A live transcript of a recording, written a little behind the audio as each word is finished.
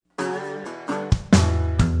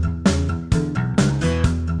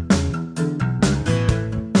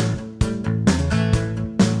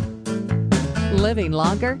living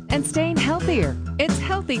longer and staying healthier. It's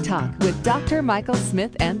Healthy Talk with Dr. Michael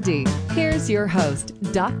Smith, MD. Here's your host,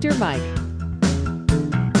 Dr. Mike.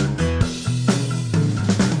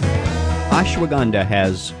 Ashwagandha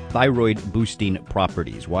has thyroid-boosting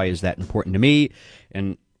properties. Why is that important to me?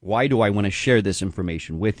 And why do I want to share this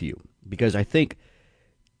information with you? Because I think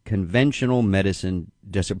conventional medicine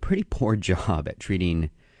does a pretty poor job at treating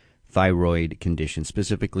thyroid conditions,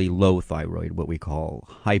 specifically low thyroid, what we call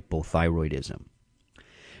hypothyroidism.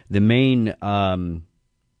 The main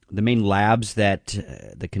labs that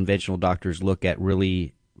the conventional doctors look at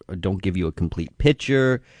really don't give you a complete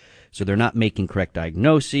picture, so they're not making correct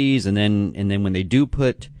diagnoses. And then when they do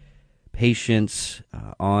put patients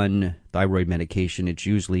on thyroid medication, it's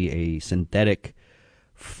usually a synthetic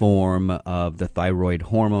form of the thyroid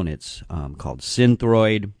hormone. It's called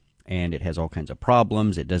Synthroid. And it has all kinds of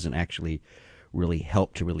problems. It doesn't actually really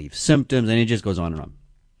help to relieve symptoms, and it just goes on and on.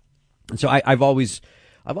 And so I've always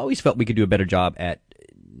felt we could do a better job at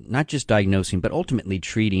not just diagnosing, but ultimately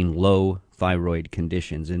treating low thyroid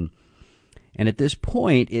conditions. And at this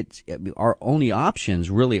point, our only options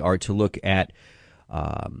really are to look at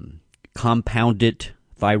compounded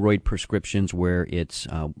thyroid prescriptions, where it's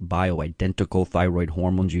bioidentical thyroid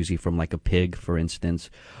hormones, usually from like a pig, for instance,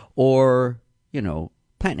 or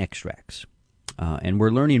plant extracts. And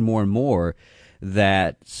we're learning more and more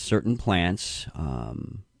that certain plants,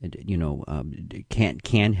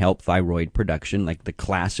 can help thyroid production. Like the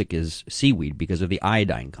classic is seaweed because of the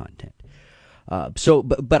iodine content.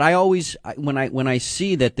 But I always, when I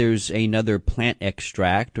see that there's another plant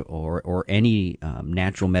extract or any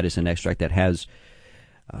natural medicine extract that has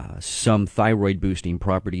some thyroid boosting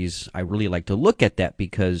properties, I really like to look at that,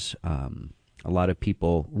 because a lot of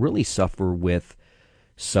people really suffer with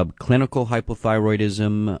subclinical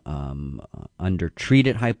hypothyroidism,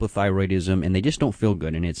 undertreated hypothyroidism, and they just don't feel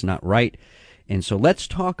good, and it's not right. And so let's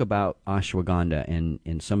talk about ashwagandha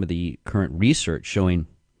and some of the current research showing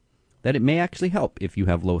that it may actually help if you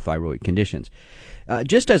have low thyroid conditions.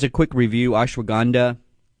 Just as a quick review, ashwagandha,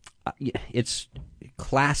 it's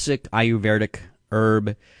classic Ayurvedic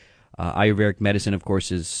herb. Ayurvedic medicine, of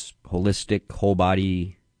course, is holistic, whole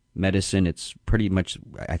body medicine. It's pretty much,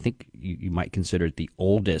 I think you might consider it the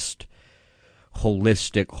oldest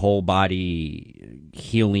holistic whole body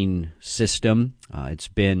healing system. It's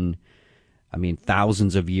been,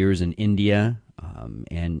 thousands of years in India,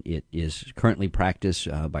 and it is currently practiced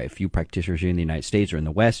by a few practitioners here in the United States or in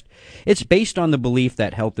the West. It's based on the belief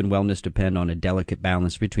that health and wellness depend on a delicate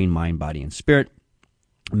balance between mind, body, and spirit.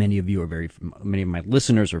 Many of my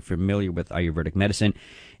listeners are familiar with Ayurvedic medicine,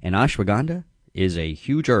 and ashwagandha is a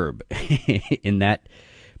huge herb in that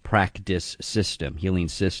practice system, healing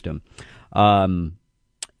system.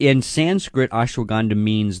 In Sanskrit, ashwagandha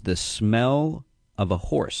means the smell of a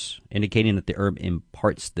horse, indicating that the herb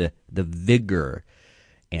imparts the vigor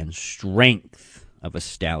and strength of a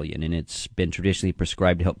stallion. And it's been traditionally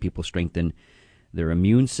prescribed to help people strengthen their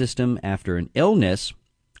immune system after an illness,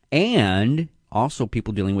 and also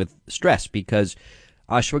people dealing with stress, because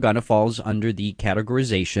ashwagandha falls under the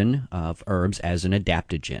categorization of herbs as an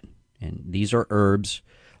adaptogen. And these are herbs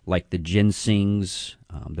like the ginsengs,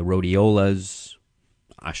 the rhodiolas,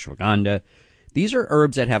 ashwagandha. These are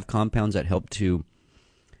herbs that have compounds that help to,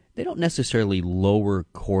 they don't necessarily lower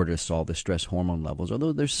cortisol, the stress hormone levels,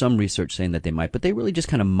 although there's some research saying that they might, but they really just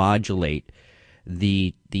kind of modulate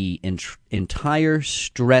the entire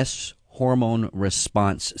stress hormone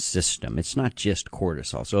response system. It's not just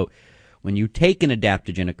cortisol. So when you take an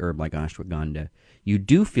adaptogenic herb like ashwagandha, you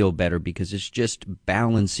do feel better, because it's just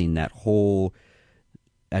balancing that whole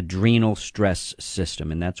adrenal stress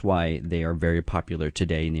system, and that's why they are very popular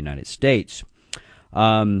today in the United States.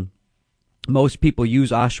 Most people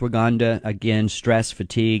use ashwagandha, again, stress,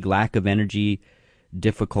 fatigue, lack of energy,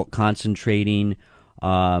 difficult concentrating.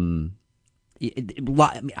 I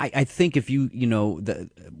think if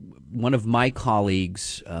one of my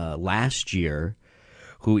colleagues last year,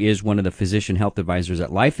 who is one of the physician health advisors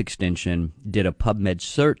at Life Extension, did a PubMed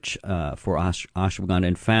search for ashwagandha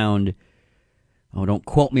and found, don't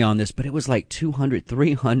quote me on this, but it was like 200,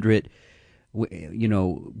 300,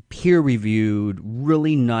 peer-reviewed,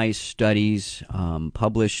 really nice studies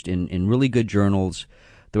published in really good journals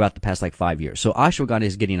throughout the past 5 years. So ashwagandha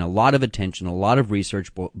is getting a lot of attention, a lot of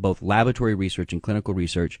research, both laboratory research and clinical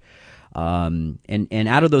research. And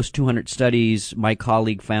out of those 200 studies, my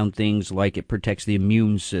colleague found things like it protects the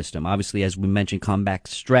immune system. Obviously, as we mentioned,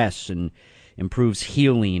 combats stress and improves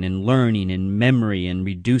healing and learning and memory and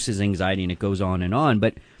reduces anxiety, and it goes on and on.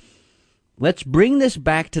 But let's bring this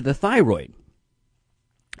back to the thyroid.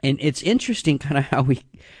 And it's interesting kind of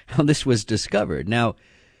how this was discovered. Now,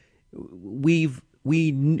 we've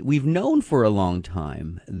known for a long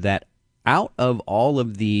time that out of all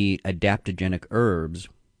of the adaptogenic herbs,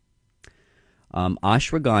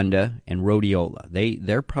 ashwagandha and rhodiola,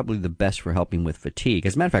 they're probably the best for helping with fatigue.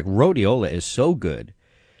 As a matter of fact, rhodiola is so good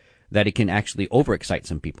that it can actually overexcite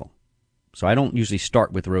some people. So I don't usually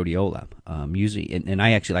start with rhodiola. And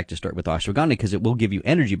I actually like to start with ashwagandha because it will give you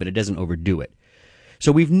energy, but it doesn't overdo it.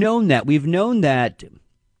 So we've known that. We've known that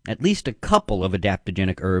at least a couple of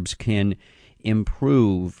adaptogenic herbs can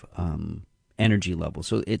improve energy levels.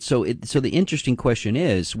 So the interesting question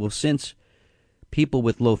is, well, since people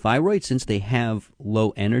with low thyroid, since they have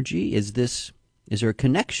low energy, is there a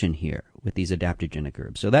connection here with these adaptogenic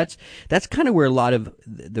herbs? So that's kind of where a lot of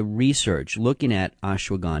the research looking at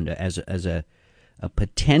ashwagandha as a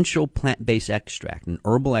potential plant-based extract, an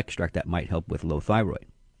herbal extract that might help with low thyroid.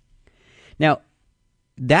 Now,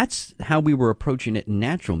 that's how we were approaching it in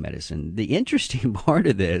natural medicine. The interesting part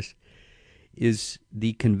of this is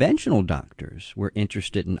the conventional doctors were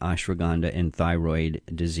interested in ashwagandha and thyroid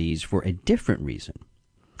disease for a different reason.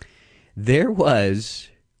 There was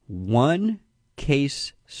one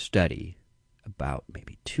case study about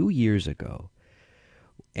maybe 2 years ago,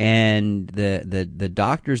 and the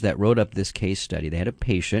doctors that wrote up this case study, they had a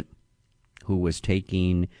patient who was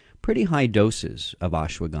taking pretty high doses of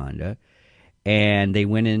ashwagandha, and they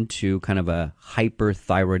went into kind of a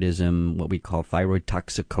hyperthyroidism, what we call thyroid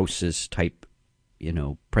toxicosis type,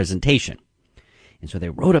 presentation. And so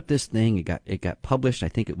they wrote up this thing. It got published. I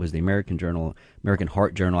think it was the American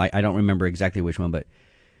Heart Journal. I don't remember exactly which one, but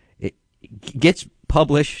it gets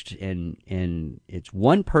published, and it's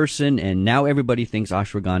one person, and now everybody thinks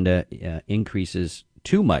ashwagandha increases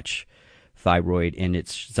too much thyroid, and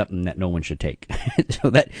it's something that no one should take.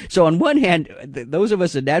 So on one hand, those of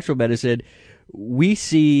us in natural medicine, we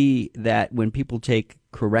see that when people take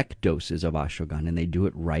correct doses of ashwagandha and they do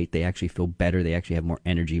it right, they actually feel better, they actually have more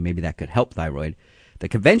energy, maybe that could help thyroid. The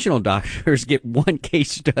conventional doctors get one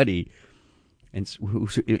case study in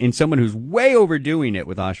someone who's way overdoing it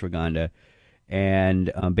with ashwagandha,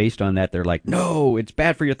 and based on that, they're like, no, it's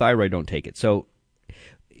bad for your thyroid, don't take it. So,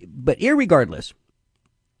 but irregardless,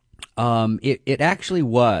 it actually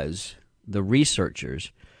was the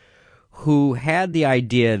researchers who had the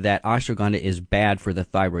idea that ashwagandha is bad for the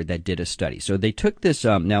thyroid that did a study. So they took this,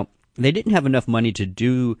 now they didn't have enough money to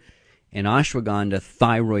do an ashwagandha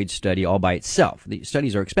thyroid study all by itself. The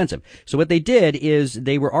studies are expensive. So what they did is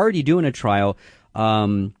they were already doing a trial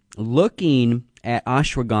looking at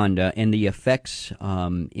ashwagandha and the effects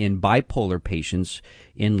in bipolar patients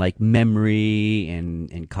in like memory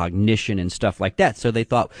and cognition and stuff like that. So they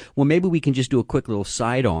thought, well, maybe we can just do a quick little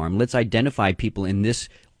sidearm. Let's identify people in this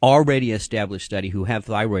already established study who have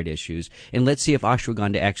thyroid issues, and let's see if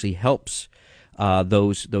ashwagandha actually helps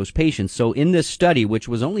those patients. So in this study, which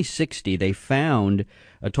was only 60, they found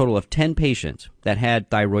a total of 10 patients that had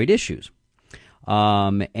thyroid issues.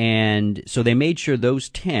 And so they made sure those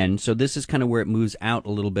 10, so this is kind of where it moves out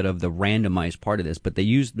a little bit of the randomized part of this, but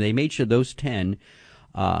they made sure those 10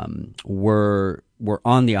 were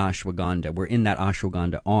on the ashwagandha, were in that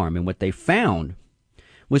ashwagandha arm. And what they found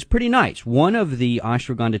was pretty nice. One of the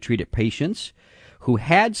ashwagandha-treated patients who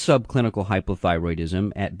had subclinical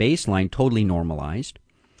hypothyroidism at baseline totally normalized.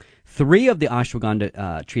 3 of the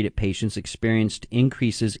ashwagandha-treated patients experienced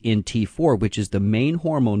increases in T4, which is the main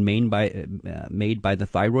hormone made by the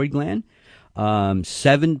thyroid gland.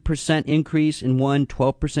 7% increase in one,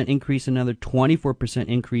 12% increase in another, 24%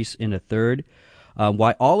 increase in a third.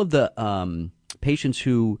 While all of the patients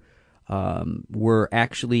who were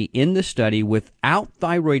actually in the study without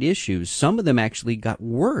thyroid issues, some of them actually got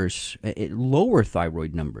worse, lower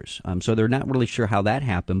thyroid numbers. So they're not really sure how that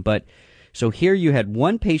happened. But so here you had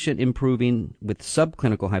 1 patient improving with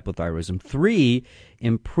subclinical hypothyroidism, 3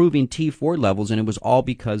 improving T4 levels, and it was all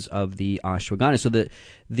because of the ashwagandha. So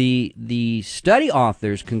the study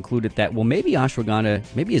authors concluded that, well, maybe ashwagandha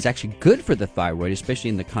is actually good for the thyroid,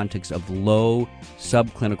 especially in the context of low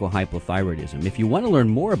subclinical hypothyroidism. If you want to learn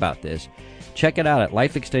more about this, check it out at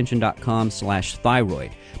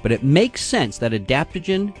lifeextension.com/thyroid. But it makes sense that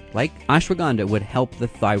adaptogen like ashwagandha would help the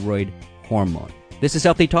thyroid hormone. This is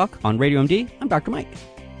Healthy Talk on Radio MD. I'm Dr. Mike.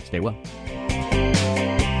 Stay well.